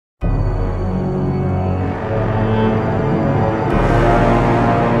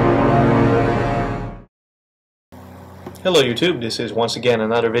Hello YouTube, this is once again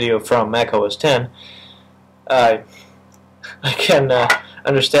another video from Mac OS X. I can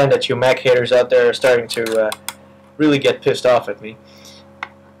understand that you Mac haters out there are starting to really get pissed off at me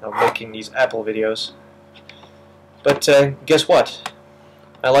of making these Apple videos. But guess what?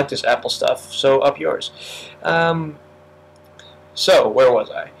 I like this Apple stuff, so up yours. So, where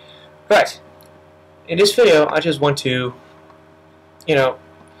was I? Right. In this video, I just want to,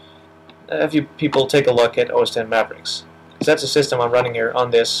 have you people take a look at OS X Mavericks. Because that's the system I'm running here on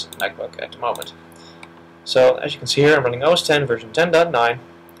this MacBook at the moment. So, as you can see here, I'm running OS X version 10.9,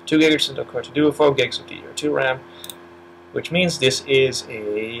 2 GB Intel Core 2 Duo, 4 gigs of DDR2 RAM, which means this is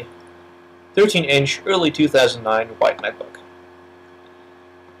a 13-inch early 2009 white MacBook.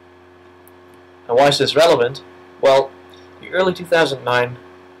 And why is this relevant? Well, the early 2009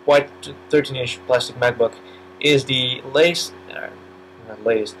 white 13-inch plastic MacBook is the latest, not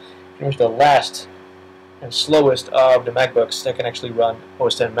latest, pretty much the last and slowest of the MacBooks that can actually run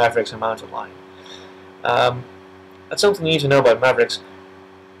OS X Mavericks and Mountain Lion. That's something you need to know about Mavericks.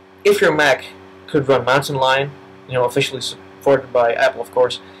 If your Mac could run Mountain Lion, officially supported by Apple, of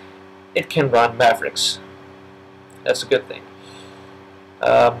course, it can run Mavericks. That's a good thing.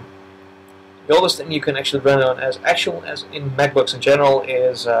 The oldest thing you can actually run it on as in MacBooks in general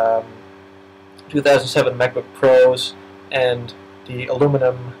is 2007 MacBook Pros and the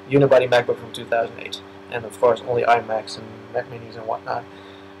aluminum unibody MacBook from 2008, and of course only iMacs and Mac Minis and whatnot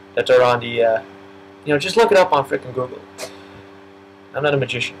that are on the. Just look it up on frickin' Google. I'm not a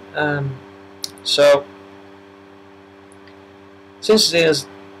magician. So since it is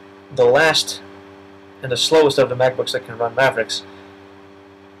the last and the slowest of the MacBooks that can run Mavericks,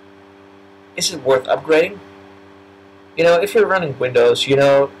 is it worth upgrading? If you're running Windows,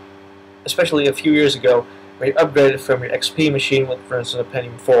 especially a few years ago, where you upgraded from your XP machine with, for instance, a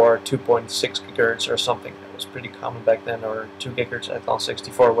Pentium 4 2.6 gigahertz or something that was pretty common back then, or 2 gigahertz,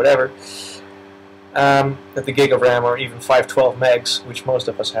 L64, whatever, with the gig of RAM or even 512 megs, which most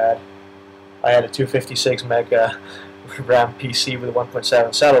of us had. I had a 256 meg RAM PC with a 1.7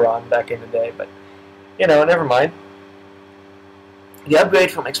 Celeron back in the day, but never mind. The upgrade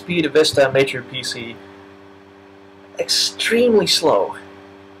from XP to Vista made your PC extremely slow,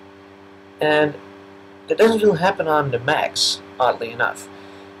 and that doesn't really happen on the Macs, oddly enough.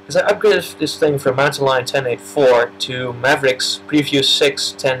 Because I upgraded this thing from Mountain Lion 10.8.4 to Mavericks Preview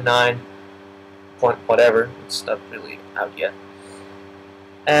 6 10.9 point whatever. It's not really out yet.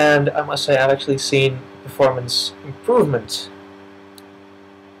 And I must say I've actually seen performance improvement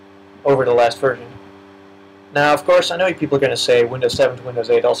over the last version. Now, of course, I know people are going to say Windows 7 to Windows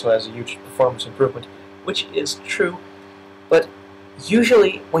 8 also has a huge performance improvement, which is true, but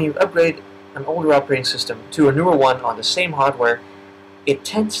usually when you upgrade an older operating system to a newer one on the same hardware,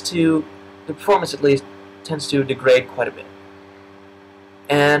 the performance at least, tends to degrade quite a bit.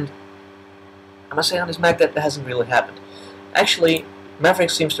 And I must say on this Mac that hasn't really happened. Actually,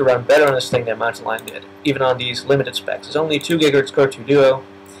 Mavericks seems to run better on this thing than Mountain Lion did, even on these limited specs. It's only 2 GHz Core 2 Duo,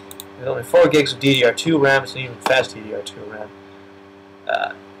 with only 4 gigs of DDR2 RAM, it's an even fast DDR2 RAM.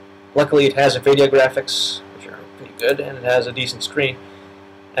 Luckily it has NVIDIA graphics, which are pretty good, and it has a decent screen.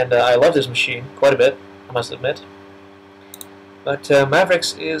 And I love this machine quite a bit, I must admit. But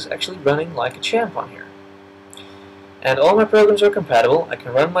Mavericks is actually running like a champ on here. And all my programs are compatible. I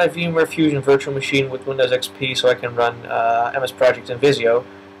can run my VMware Fusion virtual machine with Windows XP, so I can run MS Project and Visio,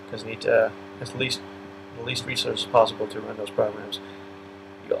 because I need the least resources possible to run those programs.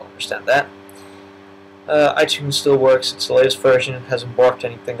 You all understand that. iTunes still works. It's the latest version. It hasn't borked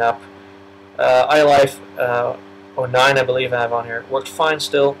anything up. iLife 09, I believe I have on here. Works fine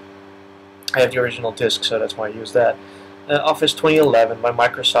still. I have the original disk, so that's why I use that. Office 2011 by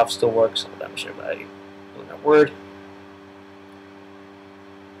Microsoft still works. I'm sure by Word.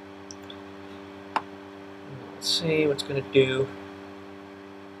 Let's see what's going to do.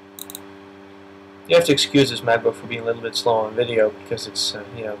 You have to excuse this MacBook for being a little bit slow on video because it's,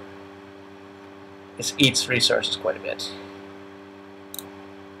 it eats resources quite a bit.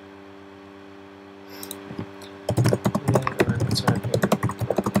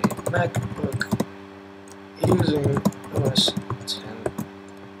 MacBook using OS X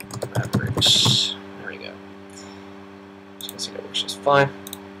Mavericks. There we go. As you can see, that works just fine.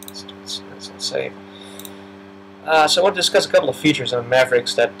 Let's save. So I want to discuss a couple of features on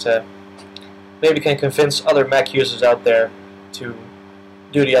Mavericks that maybe can convince other Mac users out there to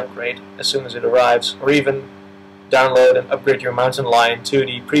do the upgrade as soon as it arrives, or even download and upgrade your Mountain Lion to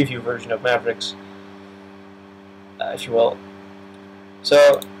the preview version of Mavericks, if you will.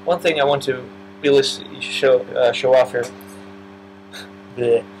 So one thing I want to really show off here,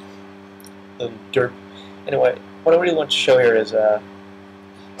 the derp. Anyway, what I really want to show here is, as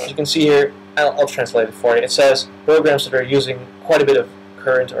you can see here, I'll translate it for you. It says programs that are using quite a bit of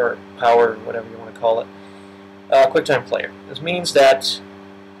current or power, whatever you want to call it. QuickTime Player. This means that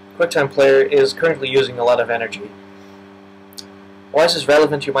QuickTime Player is currently using a lot of energy. Why is this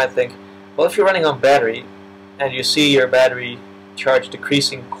relevant, you might think? Well, if you're running on battery and you see your battery charge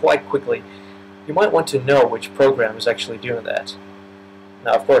decreasing quite quickly, you might want to know which program is actually doing that.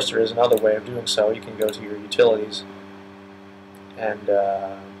 Now, of course, there is another way of doing so. You can go to your utilities and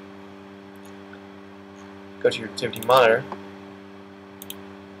go to your activity monitor.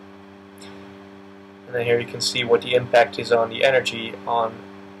 And then here you can see what the impact is on the energy on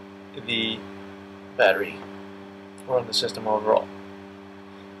the battery or on the system overall.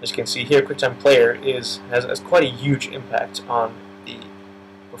 As you can see here, QuickTime Player has quite a huge impact on the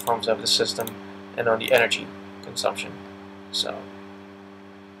performance of the system and on the energy consumption. So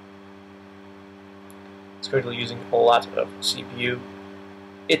it's currently using a lot of CPU.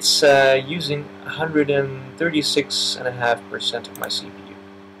 It's using 136.5% of my CPU.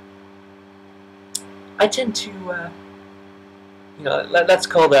 I tend to, let's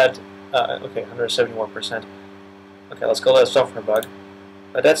call that, okay, 171%. Okay, let's call that a software bug.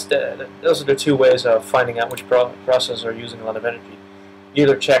 But those are the two ways of finding out which processors are using a lot of energy. You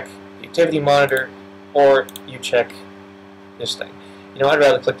either check the activity monitor, or you check this thing. I'd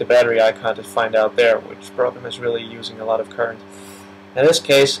rather click the battery icon to find out there which program is really using a lot of current. In this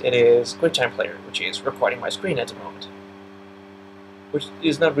case, it is QuickTime Player, which is recording my screen at the moment. Which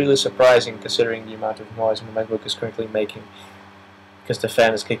is not really surprising considering the amount of noise my MacBook is currently making, because the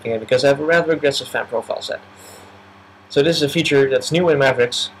fan is kicking in, because I have a rather aggressive fan profile set. So this is a feature that's new in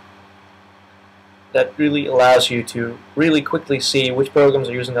Mavericks that really allows you to really quickly see which programs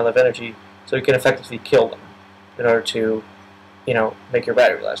are using a lot of energy, so you can effectively kill them in order to, make your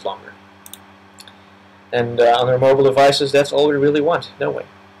battery last longer. And on our mobile devices, that's all we really want, don't we?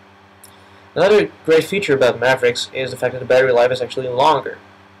 Another great feature about Mavericks is the fact that the battery life is actually longer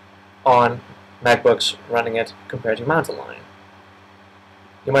on MacBooks running it compared to Mountain Lion.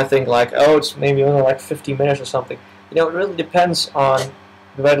 You might think like, oh, it's maybe only like 50 minutes or something. It really depends on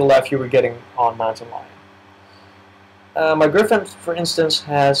the battery life you were getting on Mountain Lion. My girlfriend, for instance,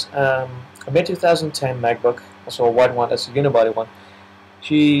 has a mid-2010 MacBook, also a white one, that's a unibody one.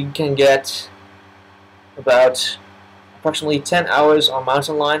 She can get about approximately 10 hours on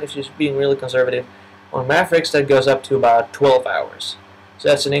Mountain Lion if she's being really conservative. On Mavericks, that goes up to about 12 hours. So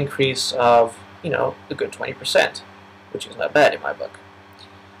that's an increase of, a good 20%, which is not bad in my book.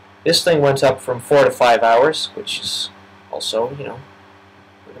 This thing went up from 4 to 5 hours, which is also,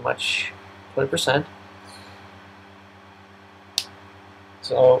 pretty much 20%.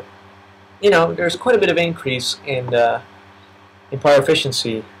 So, there's quite a bit of increase in power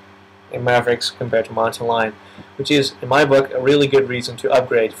efficiency in Mavericks compared to Mountain Lion, which is, in my book, a really good reason to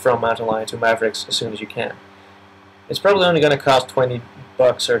upgrade from Mountain Lion to Mavericks as soon as you can. It's probably only going to cost $20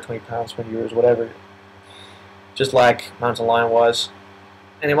 or 20 pounds, 20 euros, whatever, just like Mountain Lion was.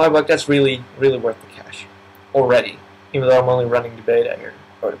 And in my book, that's really, really worth the cash already, even though I'm only running the beta here,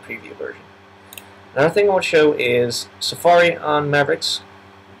 or the preview version. Another thing I want to show is Safari on Mavericks.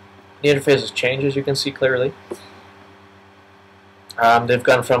 The interface has changed, as you can see clearly. They've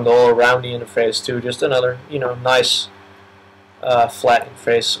gone from the all-around interface to just another, nice flat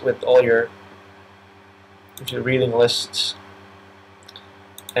interface with all your reading lists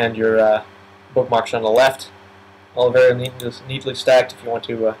and your bookmarks on the left. All very neatly stacked if you want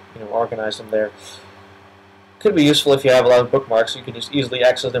to organize them there. Could be useful if you have a lot of bookmarks. You can just easily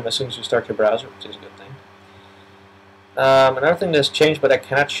access them as soon as you start your browser, which is a good thing. Another thing that's changed but I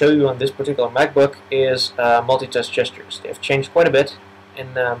cannot show you on this particular MacBook is multi-touch gestures. They've changed quite a bit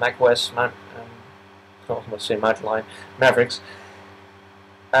in macOS, Mountain Lion, Mavericks.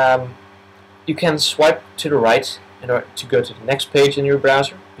 You can swipe to the right in order to go to the next page in your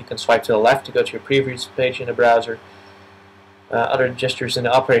browser. You can swipe to the left to go to your previous page in the browser. Other gestures in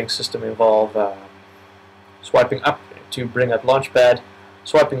the operating system involve swiping up to bring up Launchpad,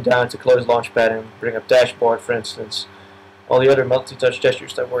 swiping down to close Launchpad and bring up Dashboard, for instance. All the other multi-touch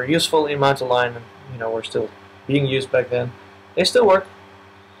gestures that were useful in Mountain Lion and were still being used back then, they still work.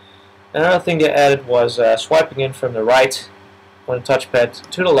 Another thing they added was swiping in from the right on the touchpad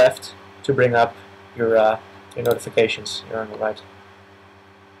to the left to bring up your notifications here on the right.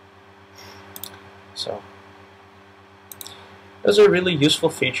 So those are really useful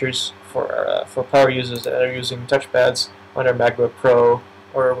features for power users that are using touchpads on their MacBook Pro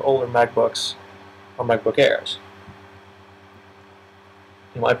or older MacBooks or MacBook Airs.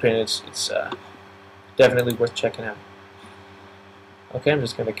 In my opinion, it's definitely worth checking out. Okay, I'm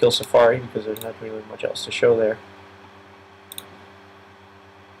just going to kill Safari because there's not really much else to show there.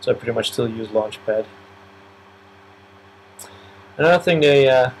 so I pretty much still use Launchpad. Another thing they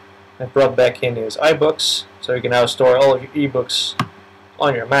have brought back in is iBooks, so you can now store all of your ebooks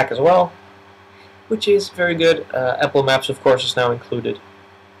on your Mac as well, which is very good. Apple Maps, of course, is now included,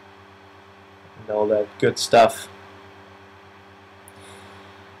 and all that good stuff.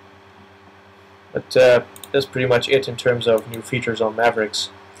 But that's pretty much it in terms of new features on Mavericks.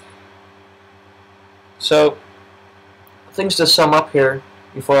 So, things to sum up here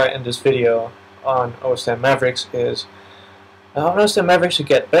before I end this video on OS X Mavericks is on OS X Mavericks you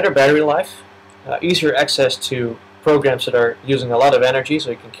get better battery life, easier access to programs that are using a lot of energy so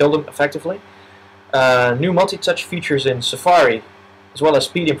you can kill them effectively, new multi-touch features in Safari, as well as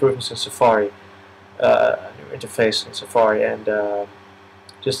speed improvements in Safari, new interface in Safari, and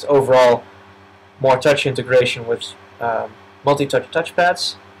just overall more touch integration with multi-touch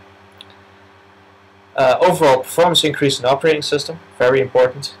touchpads. Overall performance increase in the operating system, very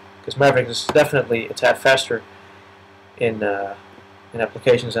important, because Mavericks is definitely a tad faster in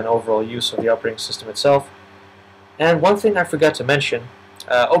applications and overall use of the operating system itself. And one thing I forgot to mention,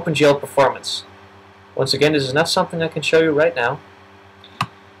 OpenGL performance. Once again, this is not something I can show you right now,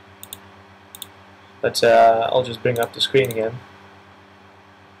 but I'll just bring up the screen again.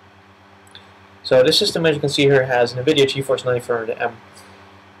 So this system, as you can see here, has an NVIDIA GeForce 9400M.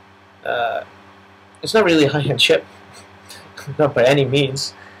 It's not really a high-end chip, not by any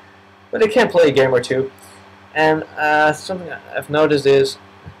means, but it can play a game or two. And something I've noticed is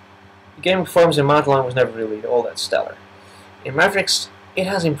the game performance in Mountain Lion was never really all that stellar. In Mavericks, it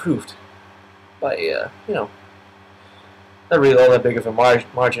has improved by, you know, not really all that big of a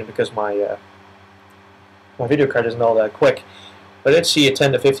margin because my video card isn't all that quick. But I'd see a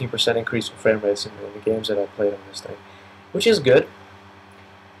 10 to 15% increase in frame rates in the games that I've played on this thing, which is good.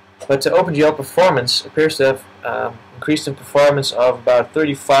 But OpenGL performance appears to have increased in performance of about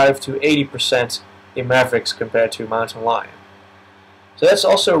 35 to 80% in Mavericks compared to Mountain Lion. So that's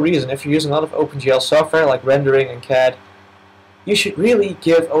also a reason, if you're using a lot of OpenGL software like rendering and CAD, you should really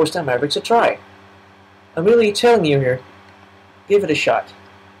give OS X Mavericks a try. I'm really telling you here, give it a shot.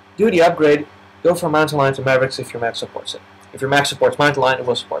 Do the upgrade, go from Mountain Lion to Mavericks if your Mac supports it. If your Mac supports Mountain Lion, it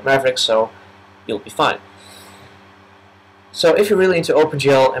will support Mavericks, so you'll be fine. So if you're really into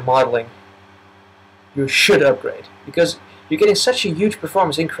OpenGL and modeling, you should upgrade, because you're getting such a huge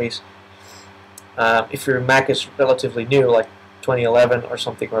performance increase. If your Mac is relatively new, like 2011 or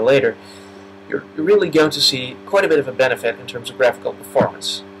something or later, you're really going to see quite a bit of a benefit in terms of graphical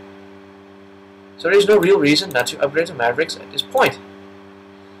performance. So there's no real reason not to upgrade to Mavericks at this point.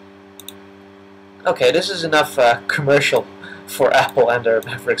 Okay, this is enough commercial for Apple and their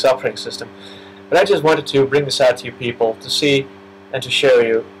Mavericks operating system, but I just wanted to bring this out to you people to see and to show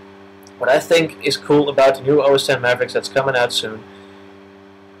you what I think is cool about the new OS X Mavericks that's coming out soon,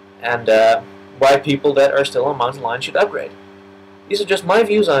 and why people that are still on Mountain Lion should upgrade. These are just my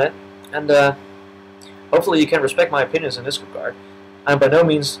views on it, and hopefully you can respect my opinions in this regard. I'm by no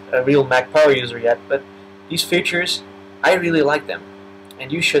means a real Mac power user yet, but these features, I really like them,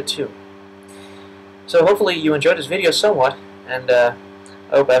 and you should too. So hopefully you enjoyed this video somewhat, and I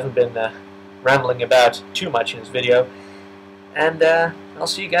hope I haven't been rambling about too much in this video, and I'll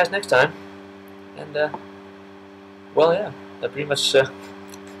see you guys next time. And well, yeah, that pretty much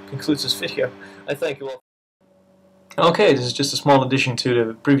concludes this video. I thank you all. Okay, this is just a small addition to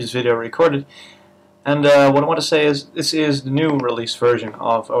the previous video recorded, and what I want to say is this is the new release version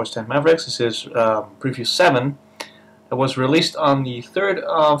of OS X Mavericks. This is Preview 7. It was released on the 3rd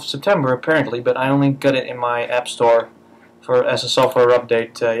of September apparently, but I only got it in my App Store as a software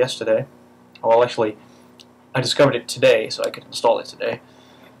update yesterday. Well, actually, I discovered it today, so I could install it today.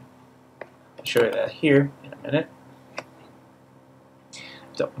 I'll show you that here in a minute.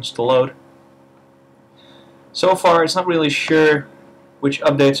 That wants to load. So far, it's not really sure which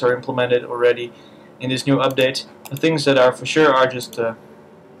updates are implemented already in this new update. The things that are for sure are just,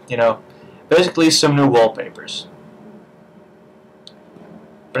 you know, basically some new wallpapers.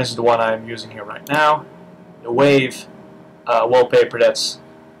 For instance, the one I'm using here right now, the Wave wallpaper that's,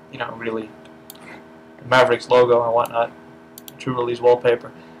 you know, really the Mavericks logo and whatnot, true release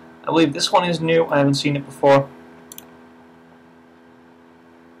wallpaper. I believe this one is new. I haven't seen it before.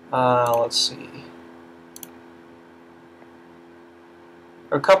 Let's see.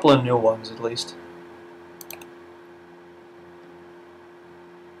 There are a couple of new ones at least.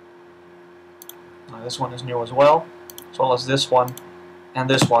 This one is new as well as this one. And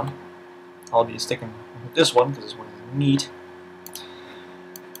this one. I'll be sticking with this one because this one is neat.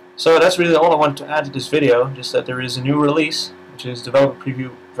 So that's really all I wanted to add to this video, just that there is a new release, which is Developer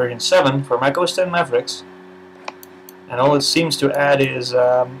Preview version 7 for Mac OS X Mavericks. and all it seems to add is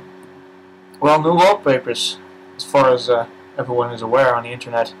well, new wallpapers, as far as everyone is aware on the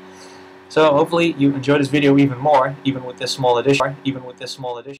internet. So hopefully you enjoy this video even more, even with this small addition.